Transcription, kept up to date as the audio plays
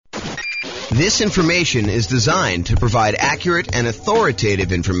This information is designed to provide accurate and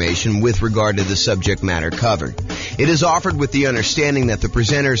authoritative information with regard to the subject matter covered. It is offered with the understanding that the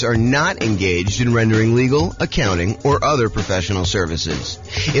presenters are not engaged in rendering legal, accounting, or other professional services.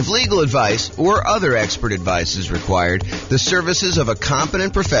 If legal advice or other expert advice is required, the services of a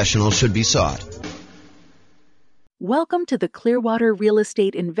competent professional should be sought. Welcome to the Clearwater Real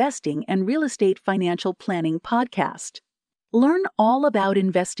Estate Investing and Real Estate Financial Planning podcast. Learn all about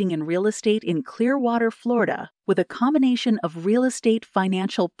investing in real estate in Clearwater, Florida, with a combination of real estate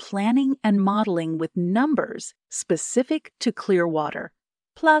financial planning and modeling with numbers specific to Clearwater,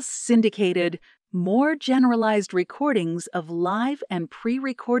 plus syndicated, more generalized recordings of live and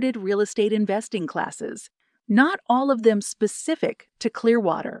pre-recorded real estate investing classes, not all of them specific to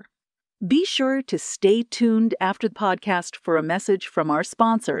Clearwater. Be sure to stay tuned after the podcast for a message from our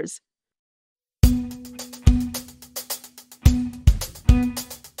sponsors.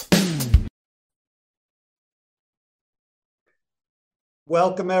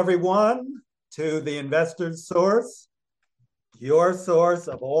 Welcome, everyone, to the Investor's Source, your source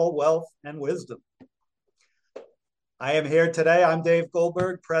of all wealth and wisdom. I am here today. I'm Dave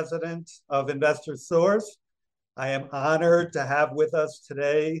Goldberg, president of Investor's Source. I am honored to have with us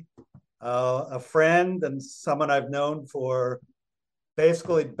today a friend and someone I've known for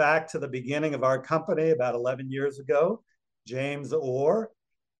basically back to the beginning of our company about 11 years ago, James Orr.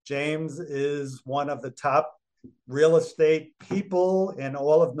 James is one of the top real estate people in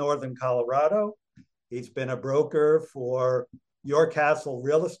all of Northern Colorado. He's been a broker for Your Castle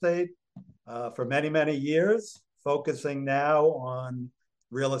Real Estate for many, many years, focusing now on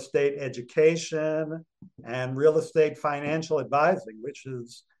real estate education and real estate financial advising, which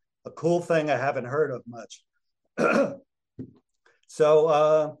is a cool thing I haven't heard of much.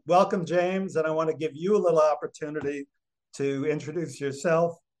 So welcome, James, and I want to give you a little opportunity to introduce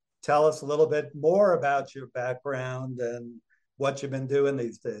yourself. Tell us a little bit more about your background and what you've been doing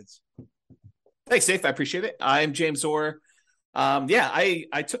these days. Thanks, Dave. I appreciate it. I'm James Orr.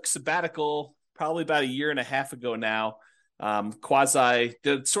 I took sabbatical probably about a year and a half ago now.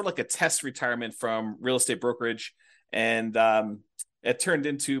 Did sort of like a test retirement from real estate brokerage, and it turned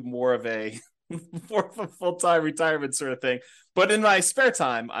into more of a full-time retirement sort of thing. But in my spare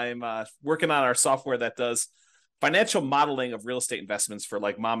time, I'm working on our software that does financial modeling of real estate investments for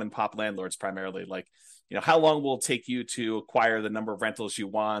like mom and pop landlords primarily. Like, how long will it take you to acquire the number of rentals you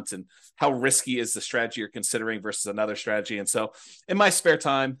want, and how risky is the strategy you're considering versus another strategy. And so in my spare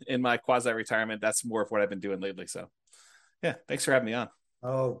time, in my quasi-retirement, that's more of what I've been doing lately. So yeah, thanks for having me on.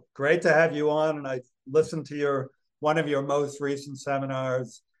 Oh, great to have you on. And I listened to one of your most recent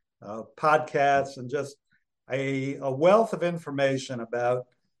seminars, podcasts, and just a wealth of information about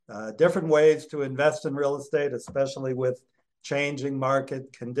different ways to invest in real estate, especially with changing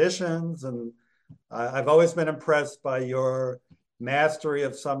market conditions. And I've always been impressed by your mastery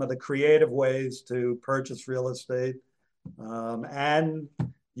of some of the creative ways to purchase real estate, and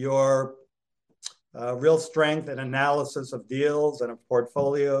your real strength and analysis of deals and of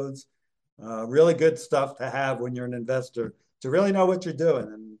portfolios. Really good stuff to have when you're an investor, to really know what you're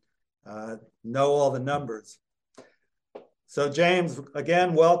doing and know all the numbers. So James,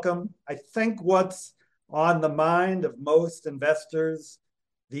 again, welcome. I think what's on the mind of most investors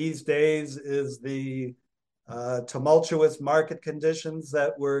these days is the tumultuous market conditions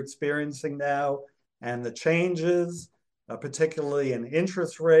that we're experiencing now and the changes, particularly in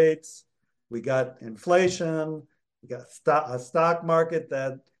interest rates. We got inflation, we got a stock market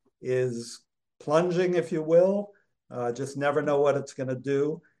that is plunging, if you will, just never know what it's going to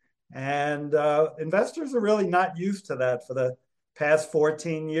do. And investors are really not used to that for the past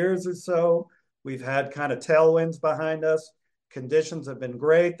 14 years or so. We've had kind of tailwinds behind us. Conditions have been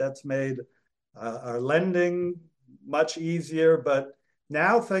great. That's made our lending much easier, but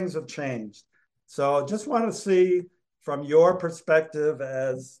now things have changed. So I just want to see from your perspective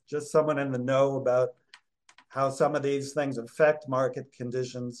as just someone in the know about how some of these things affect market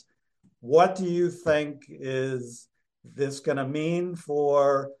conditions, what do you think is this going to mean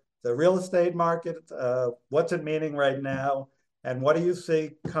for the real estate market? What's it meaning right now? And what do you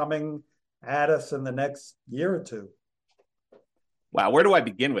see coming at us in the next year or two? Wow, where do I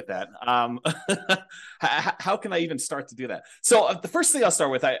begin with that? How can I even start to do that? So the first thing I'll start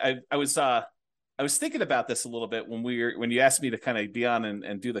with, I was thinking about this a little bit when you asked me to kind of be on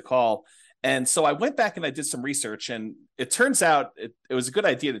and do the call. And so I went back and I did some research, and it turns out it was a good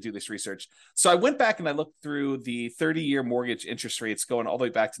idea to do this research. So I went back and I looked through the 30-year mortgage interest rates going all the way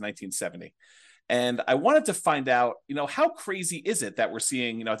back to 1970. And I wanted to find out, how crazy is it that we're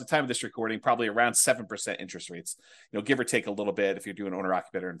seeing, at the time of this recording, probably around 7% interest rates, give or take a little bit if you're doing owner,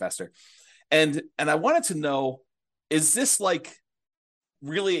 occupier, investor. And I wanted to know, is this like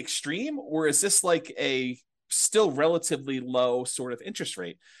really extreme, or is this like a still relatively low sort of interest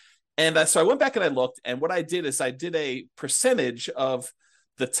rate? And so I went back and I looked, and what I did is I did a percentage of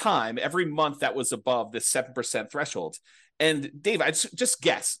the time every month that was above this 7% threshold. And Dave, I just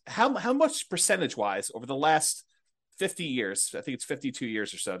guess how much percentage wise over the last 50 years, I think it's 52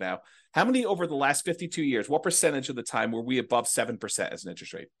 years or so now, how many over the last 52 years, what percentage of the time were we above 7% as an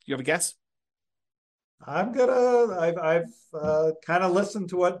interest rate? You have a guess? I've kind of listened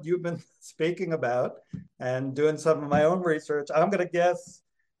to what you've been speaking about and doing some of my own research. I'm gonna guess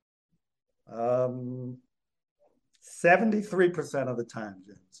 73% of the time,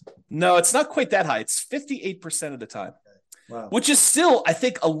 James. No, it's not quite that high. It's 58% of the time. Wow. Which is still, I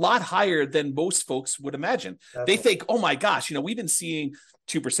think, a lot higher than most folks would imagine. They think, oh my gosh, we've been seeing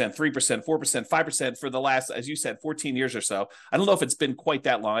 2%, 3%, 4%, 5% for the last, as you said, 14 years or so. I don't know if it's been quite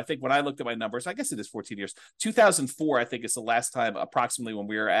that long. I think when I looked at my numbers, I guess it is 14 years. 2004, I think, is the last time approximately when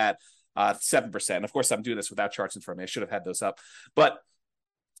we were at 7%. Of course, I'm doing this without charts in front of me. I should have had those up. But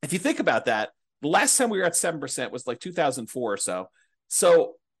if you think about that, the last time we were at 7% was like 2004 or so.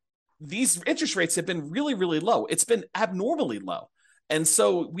 So these interest rates have been really, really low. It's been abnormally low. And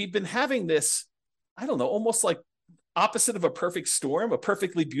so we've been having this, I don't know, almost like opposite of a perfect storm, a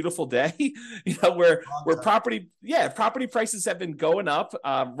perfectly beautiful day, where property prices have been going up,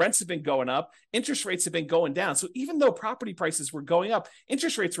 rents have been going up, interest rates have been going down. So even though property prices were going up,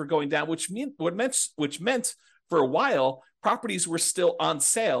 interest rates were going down, which meant for a while, properties were still on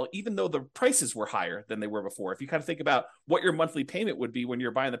sale, even though the prices were higher than they were before. If you kind of think about what your monthly payment would be when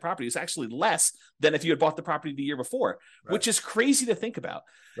you're buying the property, it's actually less than if you had bought the property the year before, right, which is crazy to think about.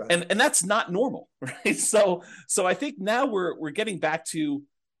 Right. And that's not normal, right? So I think now we're getting back to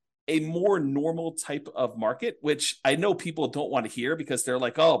a more normal type of market, which I know people don't want to hear because they're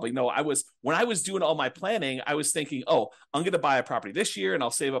like, oh, but when I was doing all my planning, I was thinking, oh, I'm going to buy a property this year and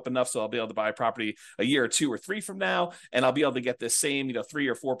I'll save up enough so I'll be able to buy a property a year or 2 or 3 from now, and I'll be able to get this same 3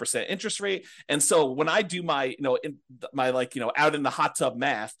 or 4% interest rate. And so when I do my out in the hot tub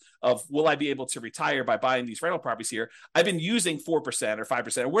math of will I be able to retire by buying these rental properties here, I've been using 4% or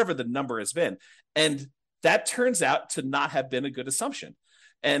 5% or wherever the number has been, and that turns out to not have been a good assumption.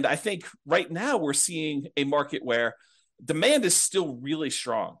 And I think right now we're seeing a market where demand is still really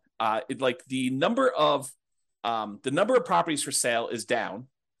strong. The number of properties for sale is down,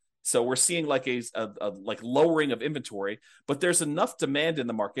 so we're seeing like a lowering of inventory. But there's enough demand in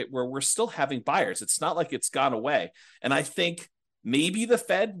the market where we're still having buyers. It's not like it's gone away. And I think maybe the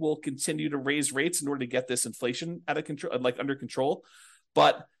Fed will continue to raise rates in order to get this inflation out of control, under control,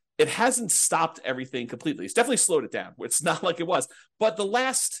 but it hasn't stopped everything completely. It's definitely slowed it down. It's not like it was. But the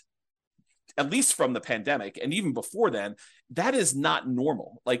last, at least from the pandemic, and even before then, that is not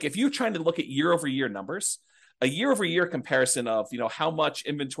normal. Like if you're trying to look at year-over-year numbers, a year-over-year comparison of, how much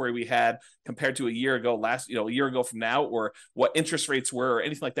inventory we had compared to a year ago a year ago from now, or what interest rates were or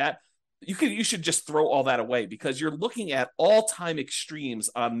anything like that, you should just throw all that away, because you're looking at all-time extremes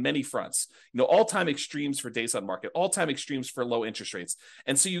on many fronts. All-time extremes for days on market, all-time extremes for low interest rates.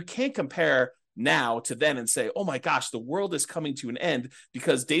 And so you can't compare now to then and say, oh my gosh, the world is coming to an end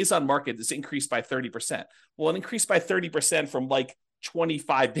because days on market is increased by 30%. Well, it increased by 30% from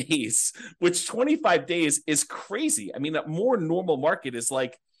 25 days, which 25 days is crazy. I mean, a more normal market is 3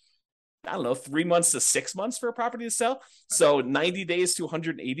 months to 6 months for a property to sell. So 90 days to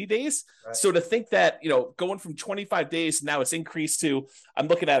 180 days. Right. So to think that, going from 25 days, now it's increased to, I'm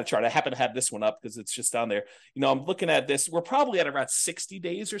looking at a chart. I happen to have this one up because it's just down there. I'm looking at this. We're probably at around 60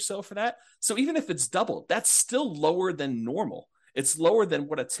 days or so for that. So even if it's doubled, that's still lower than normal. It's lower than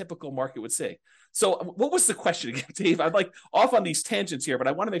what a typical market would say. So what was the question again, Dave? I'm off on these tangents here, but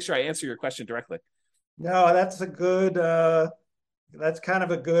I want to make sure I answer your question directly. No, that's kind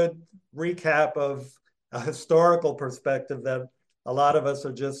of a good recap of a historical perspective that a lot of us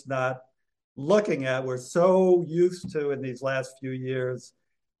are just not looking at. We're so used to, in these last few years,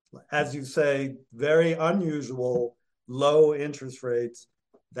 as you say, very unusual low interest rates,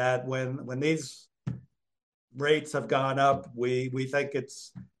 that when these rates have gone up, we think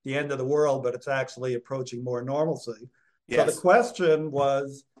it's the end of the world, but it's actually approaching more normalcy. Yes. So the question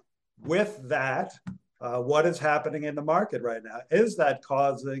was, with that, what is happening in the market right now? Is that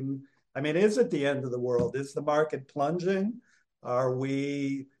causing, is it the end of the world? Is the market plunging?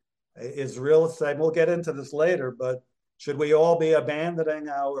 Is real estate, we'll get into this later, but should we all be abandoning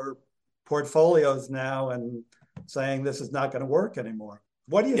our portfolios now and saying this is not going to work anymore?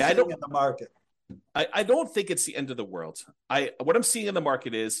 What are you seeing in the market? I don't think it's the end of the world. What I'm seeing in the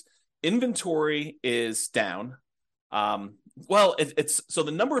market is inventory is down. Well, it's so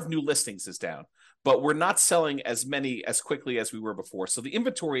the number of new listings is down, but we're not selling as many as quickly as we were before. So the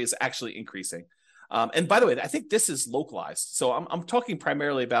inventory is actually increasing. And by the way, I think this is localized. So I'm talking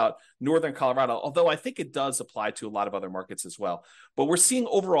primarily about Northern Colorado, although I think it does apply to a lot of other markets as well. But we're seeing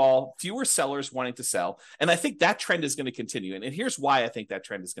overall fewer sellers wanting to sell. And I think that trend is going to continue. And here's why I think that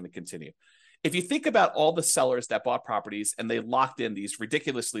trend is going to continue. If you think about all the sellers that bought properties and they locked in these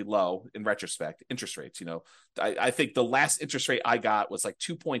ridiculously low, in retrospect, interest rates, I think the last interest rate I got was like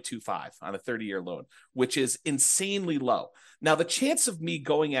 2.25 on a 30-year loan, which is insanely low. Now, the chance of me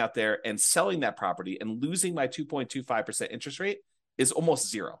going out there and selling that property and losing my 2.25% interest rate is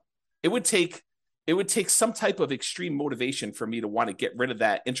almost zero. It would take some type of extreme motivation for me to want to get rid of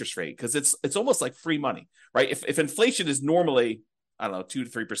that interest rate, because it's almost like free money, right? If inflation is normally, I don't know, 2 to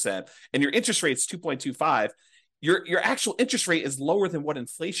 3%, and your interest rate is 2.25, your actual interest rate is lower than what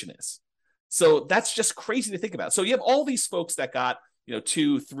inflation is. So that's just crazy to think about. So you have all these folks that got,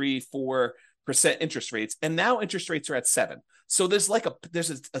 2, 3, 4% interest rates, and now interest rates are at 7. So there's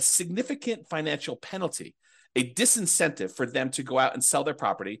a significant financial penalty, a disincentive for them to go out and sell their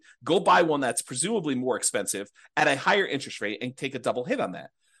property, go buy one that's presumably more expensive at a higher interest rate and take a double hit on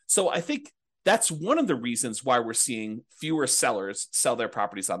that. So I think that's one of the reasons why we're seeing fewer sellers sell their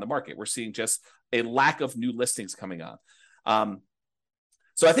properties on the market. We're seeing just a lack of new listings coming on.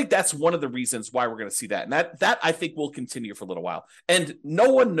 So I think that's one of the reasons why we're going to see that. And that I think will continue for a little while. And no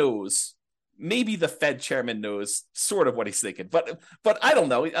one knows. Maybe the Fed chairman knows sort of what he's thinking, but I don't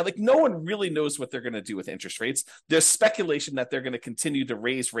know. Like, no one really knows what they're going to do with interest rates. There's speculation that they're going to continue to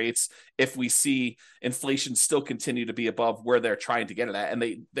raise rates if we see inflation still continue to be above where they're trying to get it at.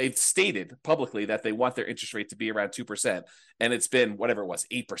 And they've stated publicly that they want their interest rate to be around 2%, and it's been whatever it was,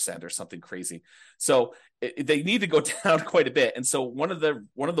 8% or something crazy. So they need to go down quite a bit. And so one of the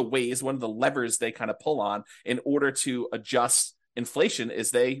levers they kind of pull on in order to adjust inflation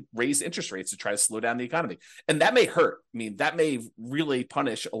is they raise interest rates to try to slow down the economy. And that may hurt. I mean, that may really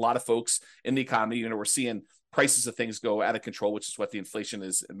punish a lot of folks in the economy. We're seeing prices of things go out of control, which is what the inflation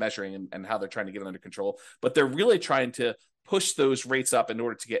is measuring and how they're trying to get it under control. But they're really trying to push those rates up in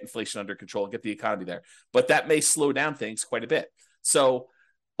order to get inflation under control and get the economy there. But that may slow down things quite a bit. So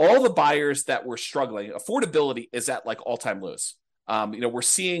all the buyers that were struggling, affordability is at like all-time lows. We're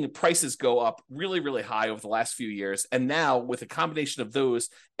seeing prices go up really, really high over the last few years. And now with a combination of those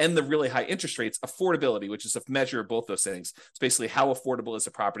and the really high interest rates, affordability, which is a measure of both those things, it's basically how affordable is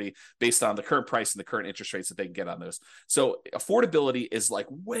a property based on the current price and the current interest rates that they can get on those. So affordability is like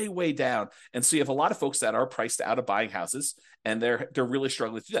way, way down. And so you have a lot of folks that are priced out of buying houses, and they're really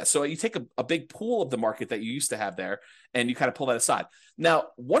struggling to do that. So you take a big pool of the market that you used to have there, and you kind of pull that aside. Now,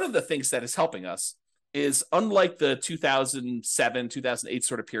 one of the things that is helping us is, unlike the 2007, 2008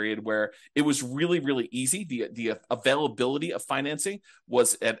 sort of period where it was really, really easy, the availability of financing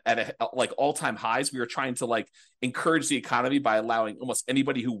was at like all-time highs. We were trying to like encourage the economy by allowing almost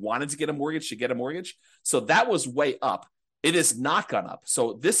anybody who wanted to get a mortgage to get a mortgage. So that was way up. It has not gone up.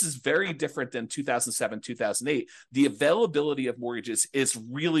 So this is very different than 2007, 2008. The availability of mortgages is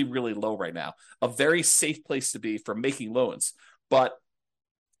really, really low right now, a very safe place to be for making loans. But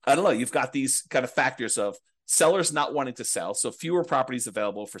I don't know, you've got these kind of factors of sellers not wanting to sell, so fewer properties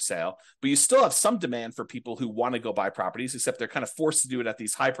available for sale, but you still have some demand for people who want to go buy properties, except they're kind of forced to do it at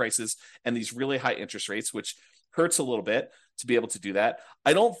these high prices and these really high interest rates, which hurts a little bit to be able to do that.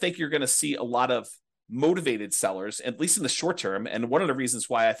 I don't think you're going to see a lot of motivated sellers, at least in the short term. And one of the reasons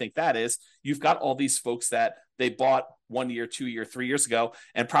why I think that is, you've got all these folks that they bought 1 year, 2 year, 3 years ago,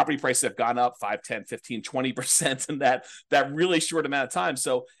 and property prices have gone up 5, 10, 15, 20% in that really short amount of time.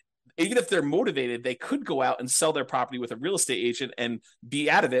 So even if they're motivated, they could go out and sell their property with a real estate agent and be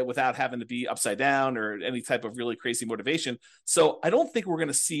out of it without having to be upside down or any type of really crazy motivation. So I don't think we're going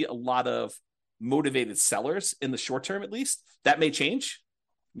to see a lot of motivated sellers in the short term, at least. That may change.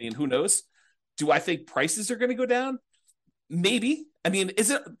 I mean, who knows? Do I think prices are going to go down? Maybe. I mean,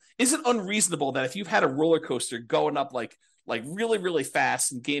 is it unreasonable that if you've had a roller coaster going up like really, really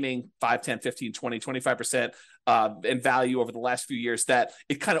fast and gaining 5, 10, 15, 20, 25% in value over the last few years, that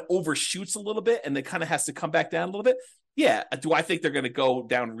it kind of overshoots a little bit and it kind of has to come back down a little bit? Yeah. Do I think they're going to go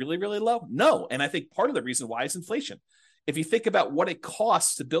down really, really low? No. And I think part of the reason why is inflation. If you think about what it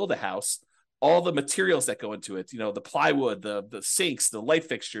costs to build a house, all the materials that go into it, the plywood, the sinks, the light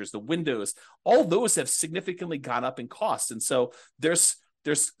fixtures, the windows, all those have significantly gone up in cost. And so there's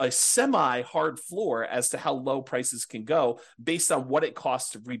a semi-hard floor as to how low prices can go based on what it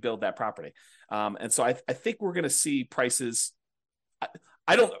costs to rebuild that property. And so I think we're going to see prices.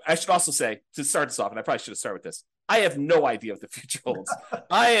 I should also say, to start this off, and I probably should have started with this, I have no idea what the future holds.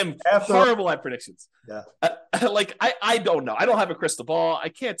 I am horrible at predictions. Yeah. I don't know. I don't have a crystal ball. I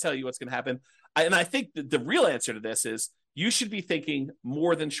can't tell you what's going to happen. And I think the real answer to this is you should be thinking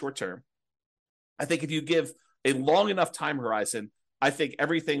more than short term. I think if you give a long enough time horizon, I think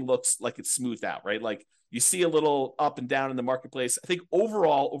everything looks like it's smoothed out, right? Like you see a little up and down in the marketplace. I think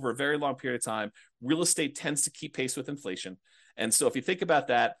overall, over a very long period of time, real estate tends to keep pace with inflation. And so if you think about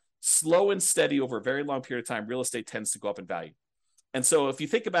that, slow and steady over a very long period of time, real estate tends to go up in value. And so if you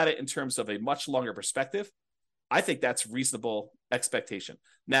think about it in terms of a much longer perspective, I think that's reasonable expectation.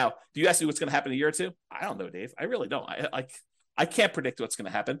 Now, do you ask me what's going to happen in a year or two? I don't know, Dave. I really don't. I can't predict what's going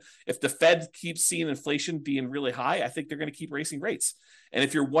to happen. If the Fed keeps seeing inflation being really high, I think they're going to keep raising rates. And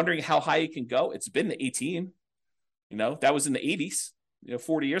if you're wondering how high it can go, it's been to 18. That was in the 80s,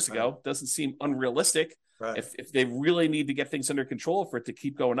 40 years ago. Doesn't seem unrealistic. Right. If they really need to get things under control for it to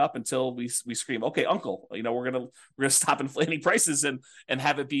keep going up until we scream, okay, uncle, we're gonna stop inflating prices and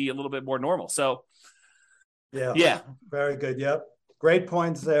have it be a little bit more normal. So yeah, very good. Yep, great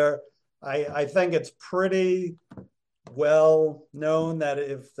points there. I think it's pretty well known that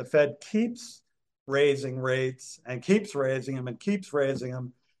if the Fed keeps raising rates and keeps raising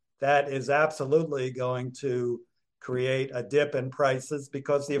them, that is absolutely going to create a dip in prices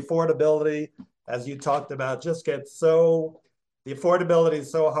because the affordability, as you talked about, just gets the affordability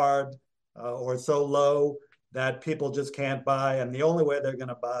is so hard or so low that people just can't buy. And the only way they're going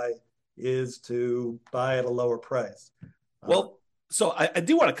to buy is to buy at a lower price. Well, so I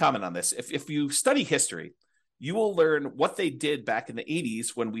do want to comment on this. If you study history, you will learn what they did back in the 80s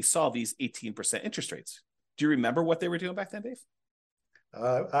when we saw these 18% interest rates. Do you remember what they were doing back then, Dave?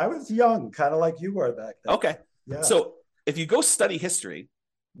 I was young, kind of like you were back then. Okay. Yeah. So if you go study history,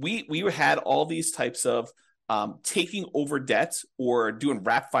 we had all these types of taking over debt or doing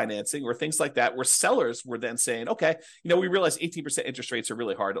wrap financing or things like that, where sellers were then saying, okay, we realize 18% interest rates are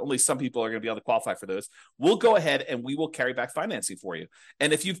really hard. Only some people are going to be able to qualify for those. We'll go ahead and we will carry back financing for you.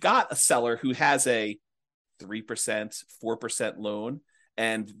 And if you've got a seller who has a 3%, 4% loan,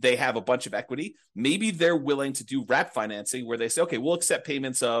 and they have a bunch of equity, maybe they're willing to do wrap financing where they say, okay, we'll accept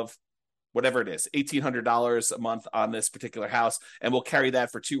payments of whatever it is, $1,800 a month on this particular house, and we'll carry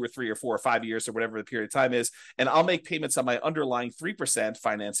that for 2 or 3 or 4 or 5 years or whatever the period of time is. And I'll make payments on my underlying 3%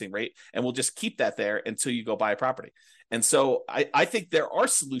 financing rate, and we'll just keep that there until you go buy a property. And so I think there are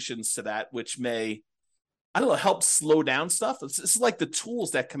solutions to that, which may, help slow down stuff. This is like the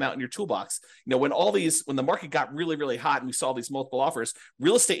tools that come out in your toolbox. When the market got really, really hot and we saw these multiple offers,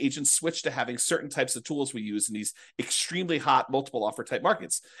 real estate agents switched to having certain types of tools we use in these extremely hot multiple offer type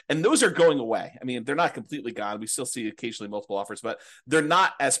markets. And those are going away. They're not completely gone. We still see occasionally multiple offers, but they're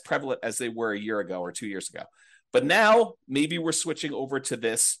not as prevalent as they were a year ago or 2 years ago. But now maybe we're switching over to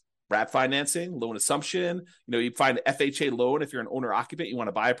this wrap financing, loan assumption. You find an FHA loan if you're an owner occupant, you want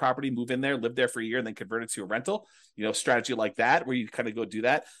to buy a property, move in there, live there for a year, and then convert it to a rental. Strategy like that where you kind of go do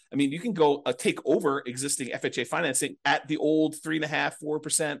that. You can go take over existing FHA financing at the old 3.5%,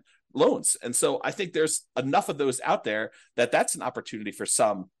 4% loans. And so I think there's enough of those out there that's an opportunity for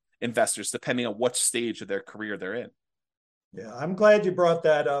some investors, depending on what stage of their career they're in. Yeah, I'm glad you brought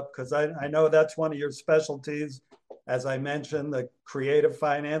that up because I know that's one of your specialties. As I mentioned, the creative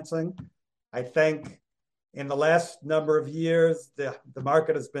financing. I think in the last number of years, the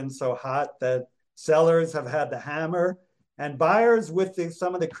market has been so hot that sellers have had the hammer, and buyers with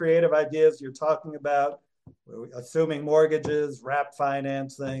some of the creative ideas you're talking about, assuming mortgages, wrap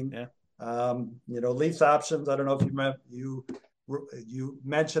financing, lease options. I don't know if you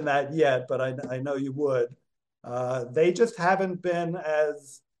mentioned that yet, but I know you would. They just haven't been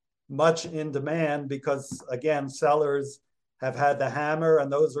as much in demand because, again, sellers have had the hammer,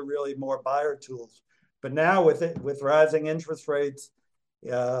 and those are really more buyer tools. But now with rising interest rates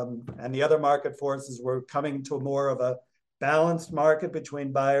and the other market forces, we're coming to more of a balanced market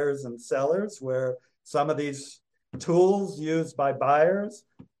between buyers and sellers, where some of these tools used by buyers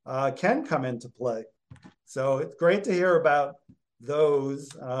can come into play. So it's great to hear about those.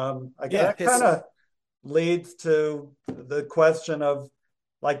 That kind of leads to the question of,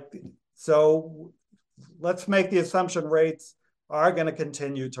 so let's make the assumption rates are going to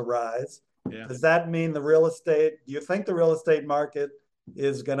continue to rise. Yeah. Does that mean do you think the real estate market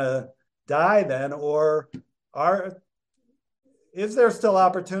is going to die then, or is there still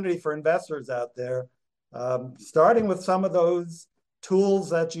opportunity for investors out there, starting with some of those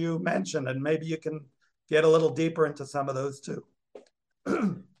tools that you mentioned, and maybe you can get a little deeper into some of those too?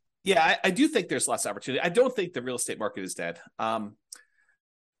 Yeah, I do think there's less opportunity. I don't think the real estate market is dead.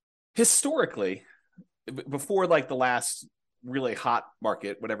 Historically, before the last really hot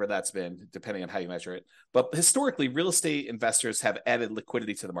market, whatever that's been, depending on how you measure it. But historically, real estate investors have added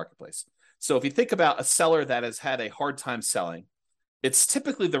liquidity to the marketplace. So if you think about a seller that has had a hard time selling, it's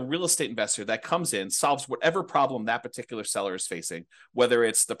typically the real estate investor that comes in, solves whatever problem that particular seller is facing, whether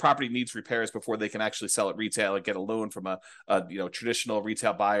it's the property needs repairs before they can actually sell it retail and get a loan from a traditional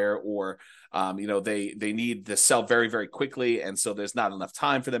retail buyer, or they need to sell very, very quickly, and so there's not enough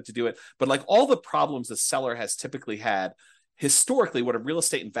time for them to do it. But like all the problems the seller has typically had, historically, what a real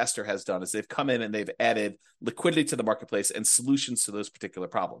estate investor has done is they've come in and they've added liquidity to the marketplace and solutions to those particular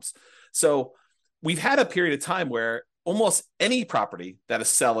problems. So we've had a period of time where almost any property that a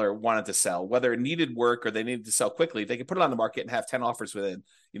seller wanted to sell, whether it needed work or they needed to sell quickly, they could put it on the market and have 10 offers within,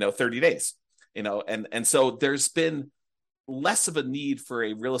 30 days, and so there's been less of a need for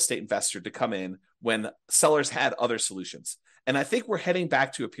a real estate investor to come in when sellers had other solutions. And I think we're heading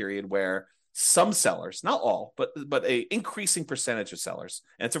back to a period where some sellers, not all, but a increasing percentage of sellers,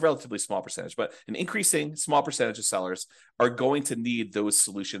 and it's a relatively small percentage, but an increasing small percentage of sellers are going to need those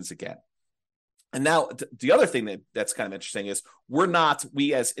solutions again. And now the other thing that's kind of interesting is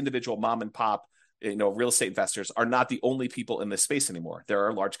we as individual mom and pop, real estate investors are not the only people in this space anymore. There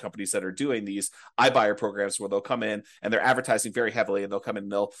are large companies that are doing these iBuyer programs where they'll come in and they're advertising very heavily, and they'll come in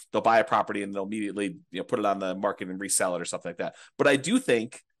and they'll buy a property and they'll immediately put it on the market and resell it or something like that. But I do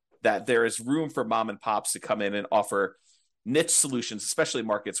think that there is room for mom and pops to come in and offer niche solutions, especially in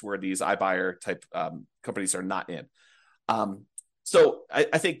markets where these iBuyer type companies are not in. So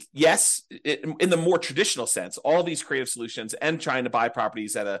I think, yes, in the more traditional sense, all these creative solutions and trying to buy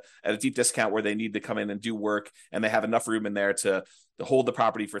properties at a deep discount where they need to come in and do work and they have enough room in there to hold the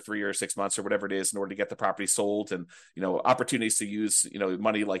property for 3 or 6 months or whatever it is in order to get the property sold, and opportunities to use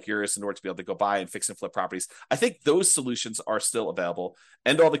money like yours in order to be able to go buy and fix and flip properties. I think those solutions are still available,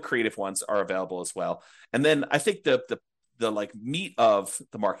 and all the creative ones are available as well. And then I think the like meat of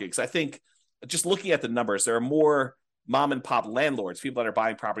the market, because I think just looking at the numbers, there are more mom and pop landlords, people that are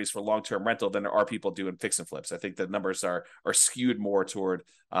buying properties for long-term rental, than there are people doing fix and flips. I think the numbers are skewed more toward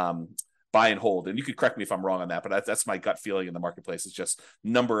buy and hold. And you could correct me if I'm wrong on that, but that's my gut feeling in the marketplace. It's just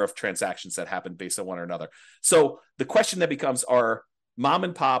number of transactions that happen based on one or another. So the question that becomes, are mom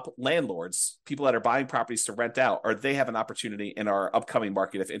and pop landlords, people that are buying properties to rent out, are they have an opportunity in our upcoming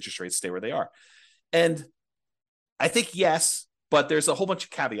market if interest rates stay where they are? And I think yes, but there's a whole bunch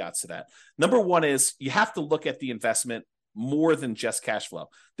of caveats to that. Number one is you have to look at the investment more than just cash flow.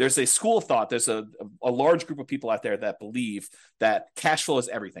 There's a school of thought, there's a large group of people out there that believe that cash flow is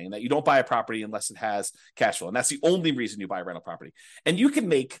everything, and that you don't buy a property unless it has cash flow. And that's the only reason you buy a rental property. And you can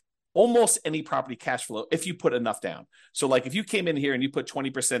make almost any property cash flow if you put enough down. So like if you came in here and you put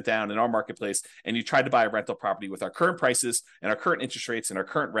 20% down in our marketplace and you tried to buy a rental property with our current prices and our current interest rates and our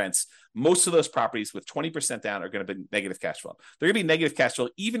current rents, most of those properties with 20% down are going to be negative cash flow. They're going to be negative cash flow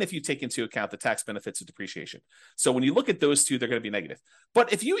even if you take into account the tax benefits of depreciation. So when you look at those two, they're going to be negative.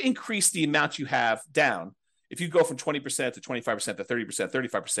 But if you increase the amount you have down, if you go from 20% to 25% to 30%,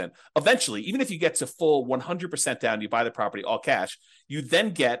 35%, eventually, even if you get to full 100% down, you buy the property all cash, you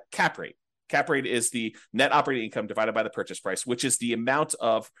then get cap rate. Cap rate is the net operating income divided by the purchase price, which is the amount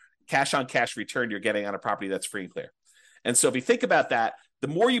of cash on cash return you're getting on a property that's free and clear. And so if you think about that, the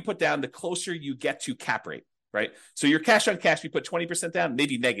more you put down, the closer you get to cap rate. Right. So your cash on cash, you put 20% down,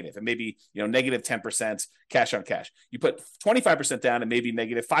 maybe negative, and maybe, negative 10% cash on cash. You put 25% down and maybe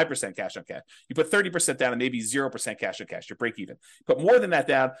negative 5% cash on cash. You put 30% down and maybe 0% cash on cash. You're break even. Put more than that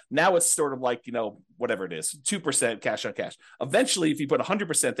down. Now it's sort of like, whatever it is, 2% cash on cash. Eventually, if you put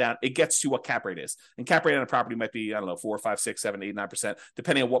 100% down, it gets to what cap rate is. And cap rate on a property might be, 4, 5, 6, 7, 8, 9%,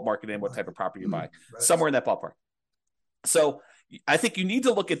 depending on what market and what type of property you're buying, somewhere in that ballpark. So I think you need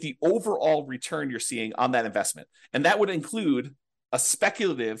to look at the overall return you're seeing on that investment. And that would include a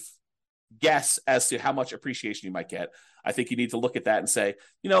speculative guess as to how much appreciation you might get. I think you need to look at that and say,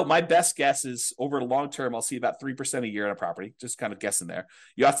 my best guess is over the long term, I'll see about 3% a year on a property, just kind of guessing there.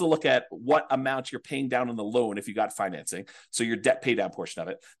 You have to look at what amount you're paying down on the loan if you got financing. So your debt pay down portion of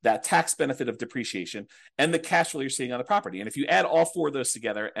it, that tax benefit of depreciation, and the cash flow you're seeing on the property. And if you add all four of those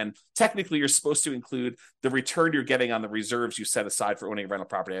together, and technically you're supposed to include the return you're getting on the reserves you set aside for owning a rental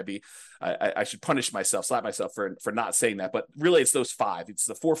property, I should punish myself, slap myself for not saying that. But really it's those five. It's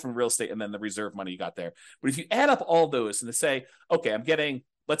the four from real estate and then the reserve money you got there. But if you add up all those and to say, okay, I'm getting,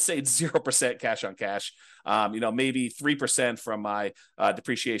 let's say it's 0% cash on cash, maybe 3% from my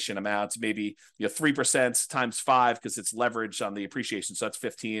depreciation amount, maybe 3% times 5 because it's leverage on the appreciation, so that's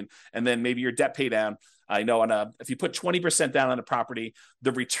 15, and then maybe your debt pay down. I know if you put 20% down on a property,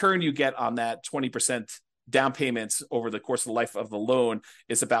 the return you get on that 20% down payments over the course of the life of the loan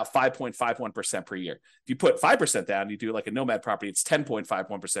is about 5.51% per year. If you put 5% down, you do like a Nomad property, it's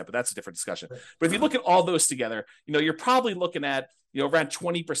 10.51%, but that's a different discussion. But if you look at all those together, you're probably looking at, around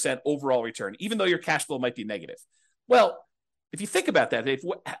 20% overall return, even though your cash flow might be negative. Well, if you think about that, Dave,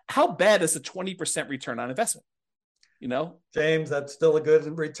 how bad is a 20% return on investment? James, that's still a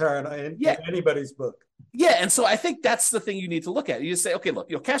good return in anybody's book. Yeah. And so I think that's the thing you need to look at. You say, okay, look,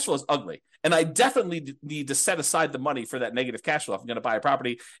 cash flow is ugly. And I definitely need to set aside the money for that negative cash flow. If I'm going to buy a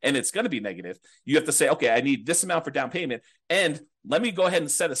property and it's going to be negative, you have to say, okay, I need this amount for down payment. And let me go ahead and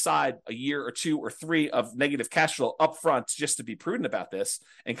set aside a year or 2 or 3 of negative cash flow up front just to be prudent about this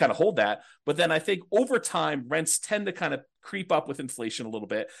and kind of hold that. But then I think over time, rents tend to kind of creep up with inflation a little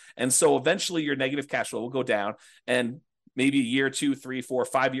bit. And so eventually your negative cash flow will go down. And maybe a year, 2, 3, 4,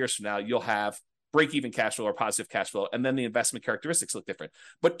 5 years from now, you'll have break-even cash flow or positive cash flow, and then the investment characteristics look different.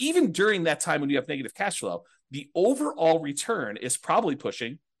 But even during that time when you have negative cash flow, the overall return is probably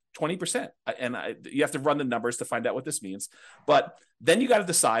pushing 20%. And you have to run the numbers to find out what this means. But then you got to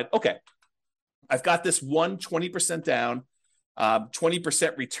decide, okay, I've got this 20% down,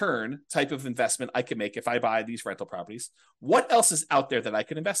 20% return type of investment I can make if I buy these rental properties. What else is out there that I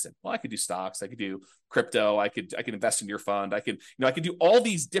can invest in? Well, I could do stocks, I could do crypto, I could invest in your fund, I could do all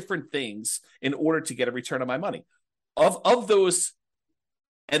these different things in order to get a return on my money. Of those,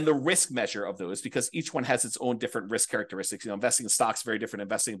 and the risk measure of those, because each one has its own different risk characteristics. Investing in stocks is very different,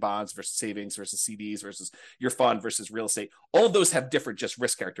 investing in bonds versus savings versus CDs versus your fund versus real estate. All of those have different just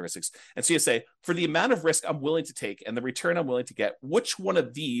risk characteristics. And so you say, for the amount of risk I'm willing to take and the return I'm willing to get, which one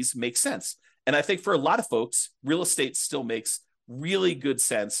of these makes sense? And I think for a lot of folks, real estate still makes really good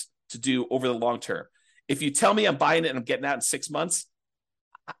sense to do over the long term. If you tell me I'm buying it and I'm getting out in 6 months,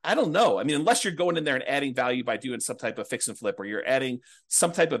 I don't know. I mean, unless you're going in there and adding value by doing some type of fix and flip, or you're adding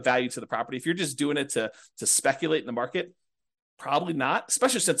some type of value to the property. If you're just doing it to speculate in the market, probably not,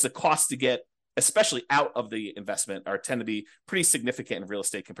 especially since the cost to get, especially out of the investment, tend to be pretty significant in real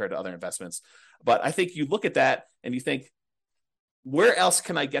estate compared to other investments. But I think you look at that and you think, where else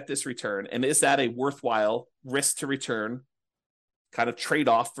can I get this return? And is that a worthwhile risk to return kind of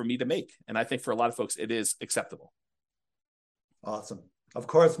trade-off for me to make? And I think for a lot of folks, it is acceptable. Awesome. Of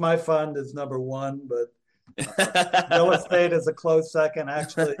course, my fund is number 1, but real estate is a close second.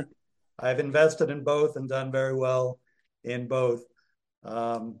 Actually, I've invested in both and done very well in both.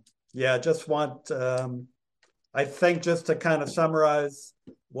 I think just to kind of summarize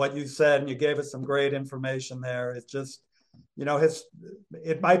what you said, and you gave us some great information there, it's just,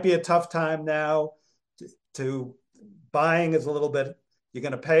 it might be a tough time now to buying is a little bit, you're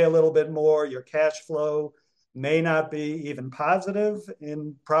going to pay a little bit more, your cash flow may not be even positive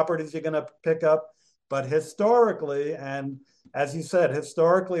in properties you're going to pick up. But historically, and as you said,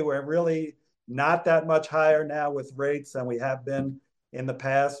 historically, we're really not that much higher now with rates than we have been in the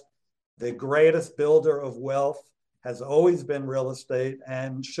past. The greatest builder of wealth has always been real estate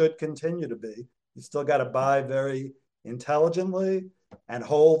and should continue to be. You still got to buy very intelligently and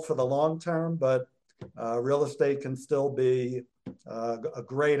hold for the long term, but real estate can still be a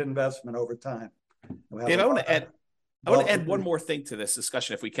great investment over time. Dave, I want to add one more thing to this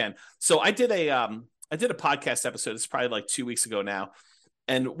discussion if we can. So I did a podcast episode. It's probably like 2 weeks ago now.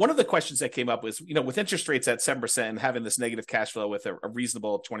 And one of the questions that came up was, with interest rates at 7% and having this negative cash flow with a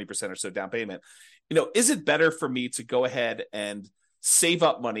reasonable 20% or so down payment, is it better for me to go ahead and save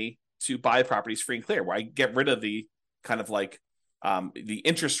up money to buy properties free and clear, where I get rid of the kind of like the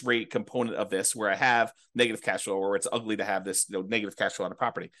interest rate component of this, where I have negative cash flow, or it's ugly to have this negative cash flow on a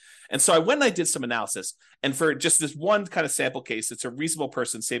property. And so I went and I did some analysis, and for just this one kind of sample case, it's a reasonable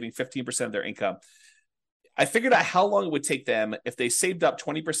person saving 15% of their income. I figured out how long it would take them if they saved up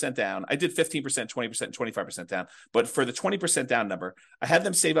 20% down. I did 15%, 20%, and 25% down. But for the 20% down number, I had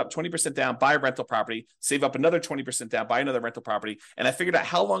them save up 20% down, buy a rental property, save up another 20% down, buy another rental property. And I figured out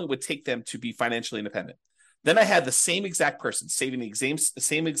how long it would take them to be financially independent. Then I had the same exact person saving the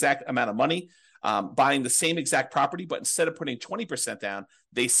same exact amount of money, buying the same exact property, but instead of putting 20% down,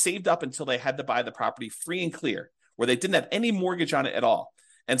 they saved up until they had to buy the property free and clear, where they didn't have any mortgage on it at all.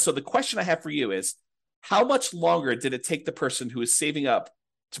 And so the question I have for you is, how much longer did it take the person who is saving up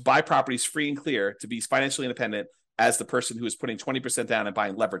to buy properties free and clear to be financially independent as the person who is putting 20% down and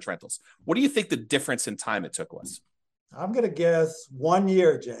buying leverage rentals? What do you think the difference in time it took was? I'm going to guess 1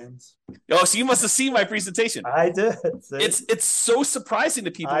 year, James. Oh, so you must have seen my presentation. I did. See? It's so surprising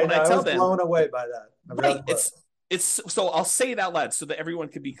to people when I tell them. I was blown away by that. Right. It's so I'll say it out loud so that everyone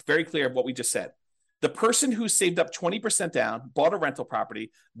can be very clear of what we just said. The person who saved up 20% down, bought a rental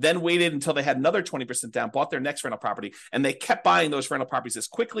property, then waited until they had another 20% down, bought their next rental property, and they kept buying those rental properties as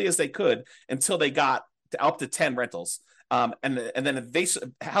quickly as they could until they got up to 10 rentals. And then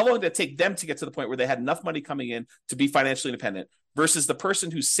how long did it take them to get to the point where they had enough money coming in to be financially independent versus the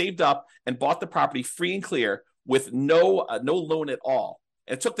person who saved up and bought the property free and clear with no loan at all.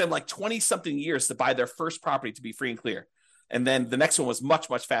 And it took them like 20 something years to buy their first property to be free and clear. And then the next one was much,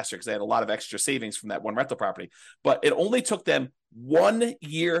 much faster because they had a lot of extra savings from that one rental property. But it only took them 1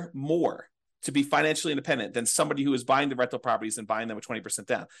 year more to be financially independent than somebody who is buying the rental properties and buying them with 20%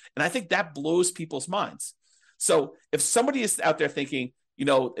 down. And I think that blows people's minds. So if somebody is out there thinking,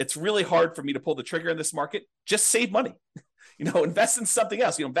 it's really hard for me to pull the trigger in this market, just save money. Invest in something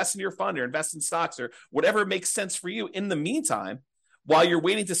else, invest in your fund or invest in stocks or whatever makes sense for you in the meantime, while you're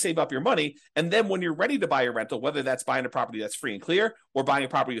waiting to save up your money. And then when you're ready to buy a rental, whether that's buying a property that's free and clear or buying a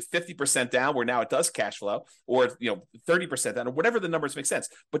property with 50% down where now it does cash flow, or 30% down, or whatever the numbers make sense.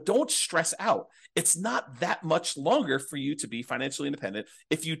 But don't stress out. It's not that much longer for you to be financially independent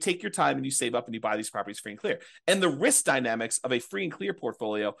if you take your time and you save up and you buy these properties free and clear. And the risk dynamics of a free and clear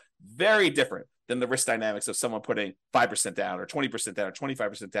portfolio, very different than the risk dynamics of someone putting 5% down or 20% down or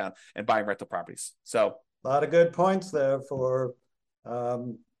 25% down and buying rental properties. So a lot of good points there for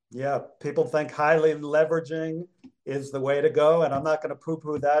people think highly leveraging is the way to go. And I'm not going to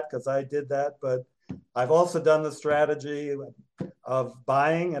poo-poo that because I did that. But I've also done the strategy of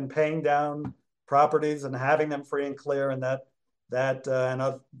buying and paying down properties and having them free and clear. And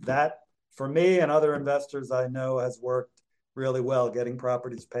that for me and other investors I know has worked really well, getting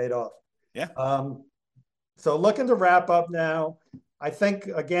properties paid off. Yeah. So looking to wrap up now, I think,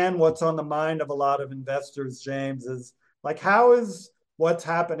 again, what's on the mind of a lot of investors, James, is like, how is what's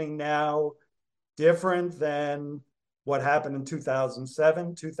happening now different than what happened in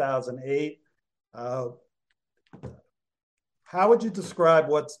 2007, 2008? How would you describe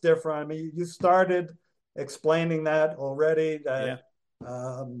what's different? I mean, you started explaining that already, that,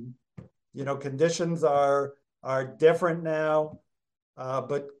 conditions are different now,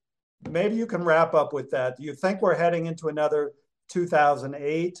 but maybe you can wrap up with that. Do you think we're heading into another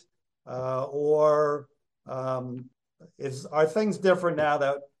 2008 or are things different now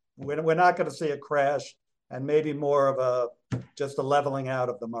that we're not going to see a crash and maybe more of just a leveling out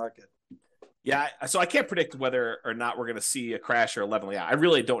of the market? Yeah, so I can't predict whether or not we're going to see a crash or a leveling out. I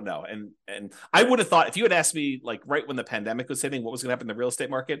really don't know. And I would have thought, if you had asked me, like right when the pandemic was hitting, what was going to happen in the real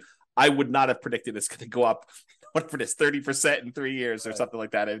estate market, I would not have predicted it's going to go up, whatever it is, 30% in 3 years or something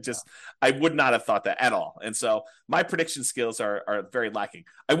like that. I would not have thought that at all. And so my prediction skills are very lacking.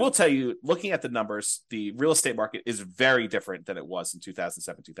 I will tell you, looking at the numbers, the real estate market is very different than it was in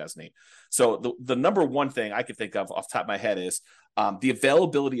 2007, 2008. So the number one thing I can think of off the top of my head is the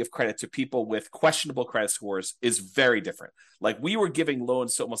availability of credit to people with questionable credit scores is very different. Like, we were giving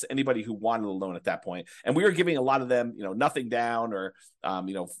loans to almost anybody who wanted a loan at that point. And we were giving a lot of them, nothing down or,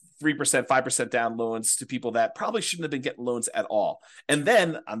 3%, 5% down loans to people that probably shouldn't have been getting loans at all. And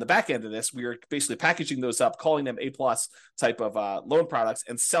then on the back end of this, we were basically packaging those up, calling them A+ type of loan products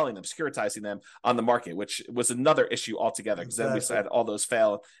and selling them, securitizing them on the market, which was another issue altogether, because then we had all those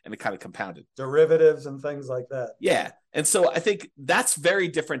fail and it kind of compounded. Derivatives and things like that. Yeah. And so I think that's very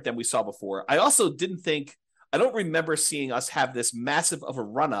different than we saw before. I don't remember seeing us have this massive of a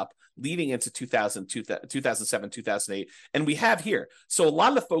run up leading into 2007, 2008. And we have here. So a lot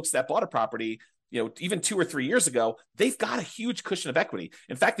of the folks that bought a property, even 2 or 3 years ago, they've got a huge cushion of equity.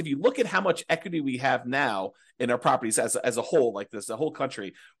 In fact, if you look at how much equity we have now in our properties as a whole, like this, the whole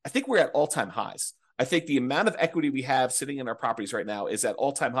country, I think we're at all-time highs. I think the amount of equity we have sitting in our properties right now is at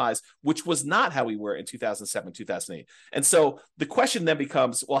all-time highs, which was not how we were in 2007, 2008. And so the question then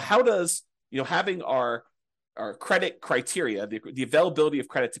becomes, well, how does, having our credit criteria, the availability of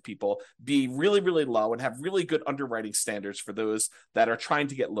credit to people, be really, really low and have really good underwriting standards for those that are trying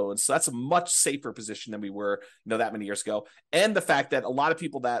to get loans? So that's a much safer position than we were, that many years ago. And the fact that a lot of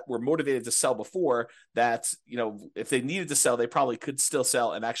people that were motivated to sell before, that, if they needed to sell, they probably could still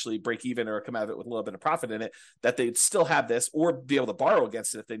sell and actually break even or come out of it with a little bit of profit in it, that they'd still have this or be able to borrow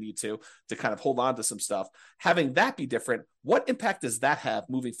against it if they need to kind of hold on to some stuff. Having that be different, what impact does that have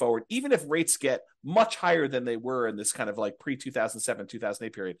moving forward, even if rates get much higher than they were in this kind of like pre-2007,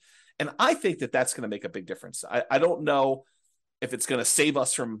 2008 period? And I think that that's going to make a big difference. I don't know if it's going to save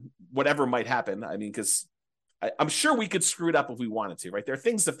us from whatever might happen. I mean, because I'm sure we could screw it up if we wanted to, right? There are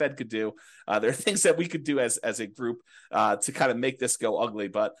things the Fed could do. There are things that we could do as a group to kind of make this go ugly.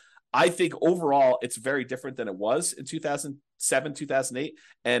 But I think overall, it's very different than it was in 2007, 2008.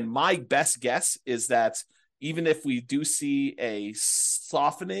 And my best guess is that even if we do see a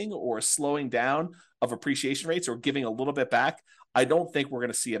softening or slowing down of appreciation rates or giving a little bit back, I don't think we're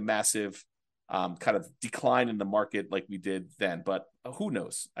going to see a massive kind of decline in the market like we did then. But who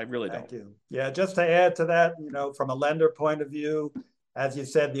knows? I really don't. Thank you. Yeah, just to add to that, from a lender point of view, as you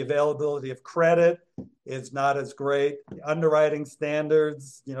said, the availability of credit is not as great. The underwriting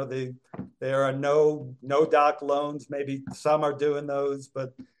standards, there are no doc loans. Maybe some are doing those,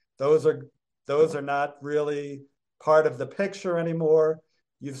 but those are not really part of the picture anymore.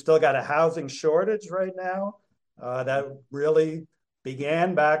 You've still got a housing shortage right now that really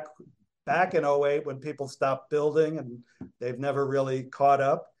began back in 08 when people stopped building, and they've never really caught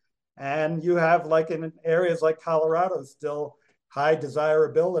up. And you have, like in areas like Colorado, still high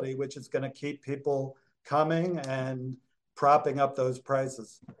desirability, which is going to keep people coming and propping up those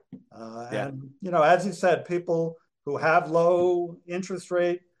prices. And, as you said, people who have low interest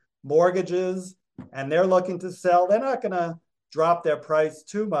rate mortgages and they're looking to sell, they're not going to drop their price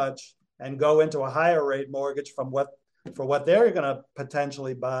too much and go into a higher rate mortgage for what they're going to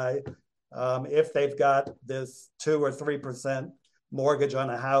potentially buy if they've got this 2 or 3% mortgage on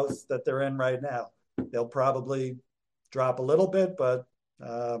a house that they're in right now. They'll probably drop a little bit, but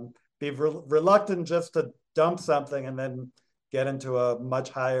be reluctant just to dump something and then get into a much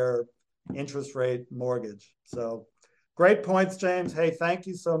higher interest rate mortgage. So great points, James. Hey, thank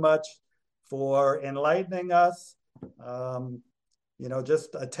you so much for enlightening us.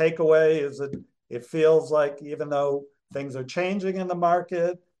 Just a takeaway is that it feels like even though things are changing in the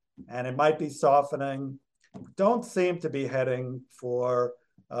market and it might be softening, don't seem to be heading for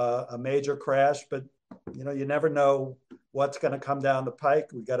a major crash, but you never know what's going to come down the pike.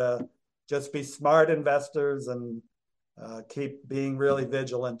 We got to just be smart investors and keep being really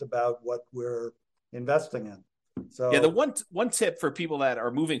vigilant about what we're investing in. So the one tip for people that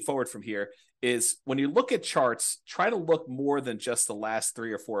are moving forward from here is when you look at charts, try to look more than just the last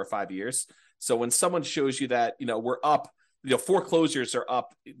 3 or 4 or 5 years. So when someone shows you that, we're up, foreclosures are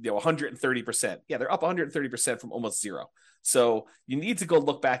up, 130%. Yeah, they're up 130% from almost zero. So you need to go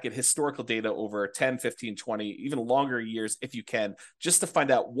look back at historical data over 10, 15, 20, even longer years if you can, just to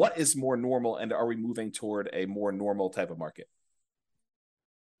find out what is more normal and are we moving toward a more normal type of market.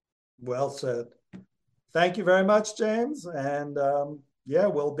 Well said. Thank you very much, James. And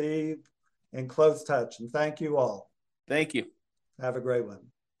we'll be in close touch. And thank you all. Thank you. Have a great one.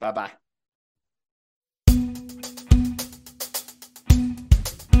 Bye-bye.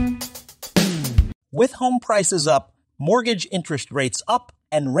 With home prices up, mortgage interest rates up,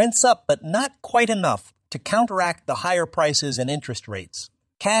 and rents up, but not quite enough to counteract the higher prices and interest rates.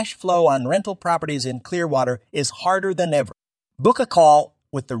 Cash flow on rental properties in Clearwater is harder than ever. Book a call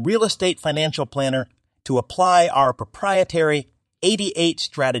with the Real Estate Financial Planner to apply our proprietary 88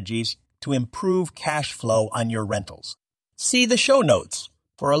 strategies to improve cash flow on your rentals. See the show notes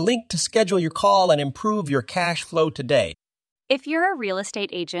for a link to schedule your call and improve your cash flow today. If you're a real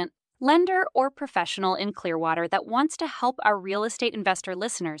estate agent, lender, or professional in Clearwater that wants to help our real estate investor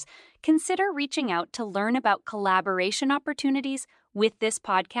listeners, consider reaching out to learn about collaboration opportunities with this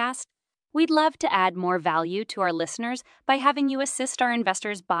podcast. We'd love to add more value to our listeners by having you assist our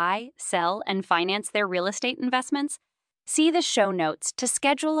investors buy, sell, and finance their real estate investments. See the show notes to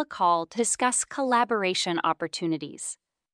schedule a call to discuss collaboration opportunities.